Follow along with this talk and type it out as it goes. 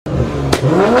What's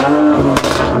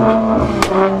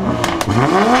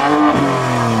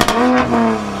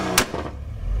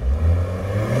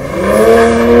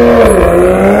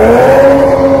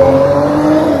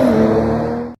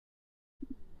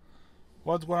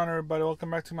going on, everybody?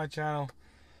 Welcome back to my channel.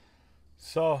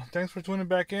 So thanks for tuning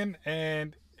back in,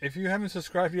 and if you haven't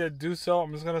subscribed yet, do so.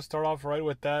 I'm just gonna start off right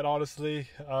with that, honestly,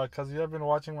 because you have been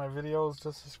watching my videos.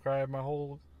 Just subscribe. My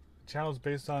whole channel is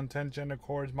based on 10-gen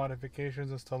Accords,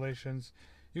 modifications, installations,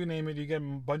 you name it. You get a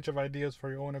bunch of ideas for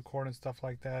your own Accord and stuff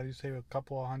like that. You save a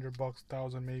couple of $100,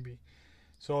 $1,000 maybe.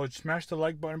 So smash the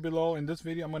like button below. In this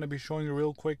video, I'm gonna be showing you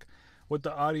real quick with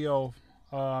the audio,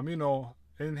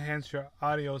 enhance your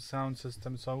audio sound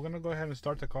system. So I'm gonna go ahead and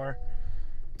start the car.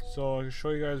 So I'll show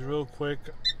you guys real quick.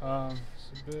 It's a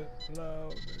bit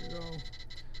loud. There you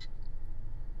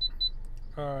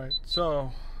go. Alright,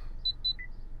 so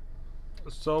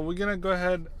we're gonna go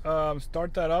ahead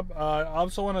start that up. I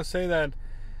also want to say that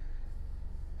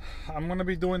I'm gonna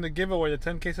be doing the giveaway, the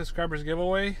 10K subscribers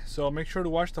giveaway. So make sure to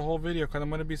watch the whole video, because I'm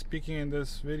gonna be speaking in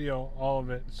this video, all of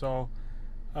it. So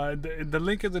the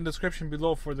link is in the description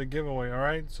below for the giveaway.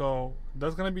 Alright, so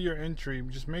that's gonna be your entry.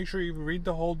 Just make sure you read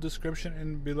the whole description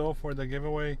in below for the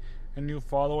giveaway and you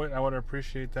follow it. I would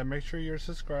appreciate that. Make sure you're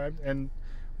subscribed, and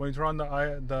when you turn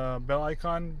on the bell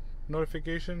icon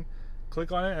notification,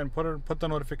 click on it and put the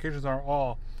notifications on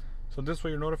all, so this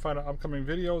way you're notified of upcoming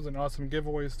videos and awesome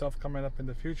giveaway stuff coming up in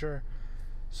the future.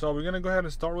 So we're gonna go ahead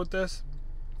and start with this.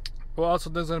 Well, also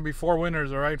there's gonna be 4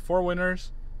 winners. Alright, 4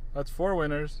 winners. That's 4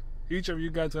 winners. Each of you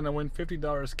guys gonna win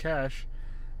 $50 cash,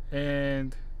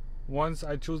 and once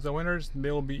I choose the winners,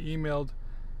 they will be emailed.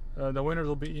 The winners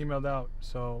will be emailed out.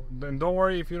 So then don't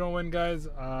worry if you don't win, guys.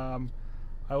 I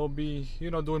will be,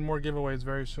 doing more giveaways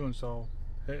very soon. So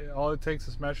all it takes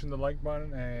is smashing the like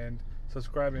button and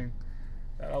subscribing.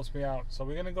 That helps me out. So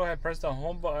we're gonna go ahead and press the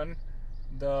home button,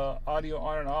 the audio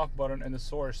on and off button, and the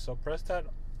source. So press that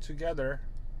together,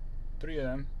 3 of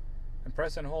them, and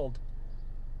press and hold.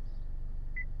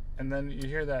 And then you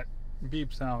hear that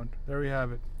beep sound. There we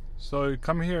have it. So you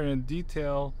come here in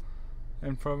detail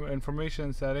and from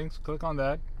information settings, click on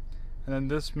that, and then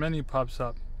this menu pops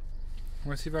up.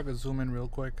 Let's see if I can zoom in real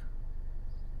quick.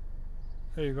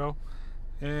 There you go.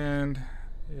 And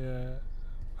yeah,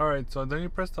 alright, so then you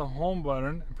press the home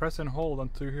button and press and hold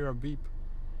until you hear a beep.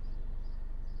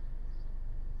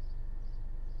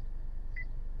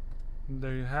 And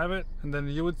there you have it. And then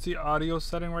you would see audio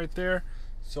setting right there.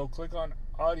 So click on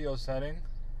audio setting.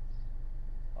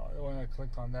 When I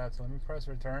clicked on that, so let me press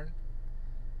return.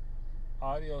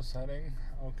 Audio setting.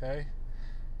 Okay,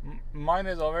 mine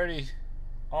is already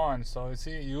on, so you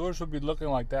see yours would be looking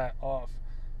like that, off.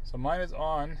 So mine is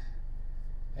on,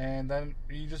 and then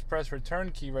you just press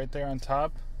return key right there on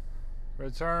top.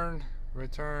 Return,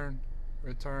 return,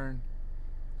 return,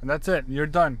 and that's it. You're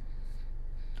done.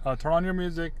 Turn on your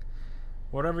music,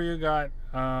 whatever you got.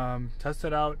 Test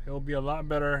it out. It'll be a lot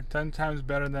better, 10 times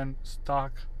better than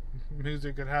stock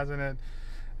music it has in it.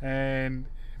 And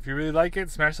if you really like it,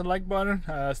 smash the like button.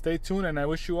 Stay tuned, and I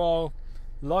wish you all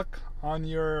luck on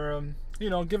your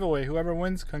giveaway. Whoever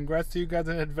wins, congrats to you guys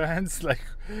in advance. Like,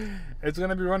 it's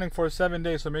gonna be running for 7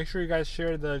 days, so make sure you guys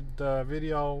share the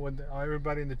video with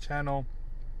everybody in the channel,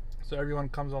 so everyone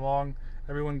comes along,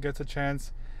 everyone gets a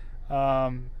chance.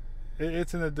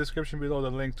 It's in the description below,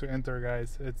 the link to enter,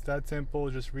 guys. It's that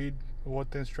simple. Just read what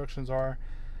the instructions are.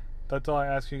 That's all I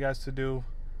ask you guys to do.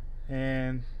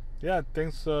 And yeah,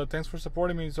 thanks for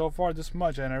supporting me so far this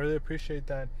much, and I really appreciate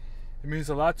that. It means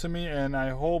a lot to me, and I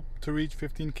hope to reach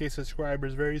 15K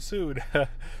subscribers very soon.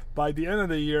 By the end of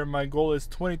the year, my goal is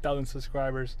 20,000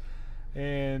 subscribers,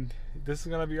 and this is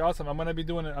gonna be awesome. I'm gonna be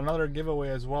doing another giveaway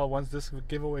as well once this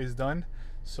giveaway is done,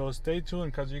 so stay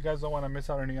tuned, because you guys don't want to miss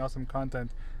out on any awesome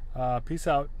content. Peace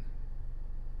out.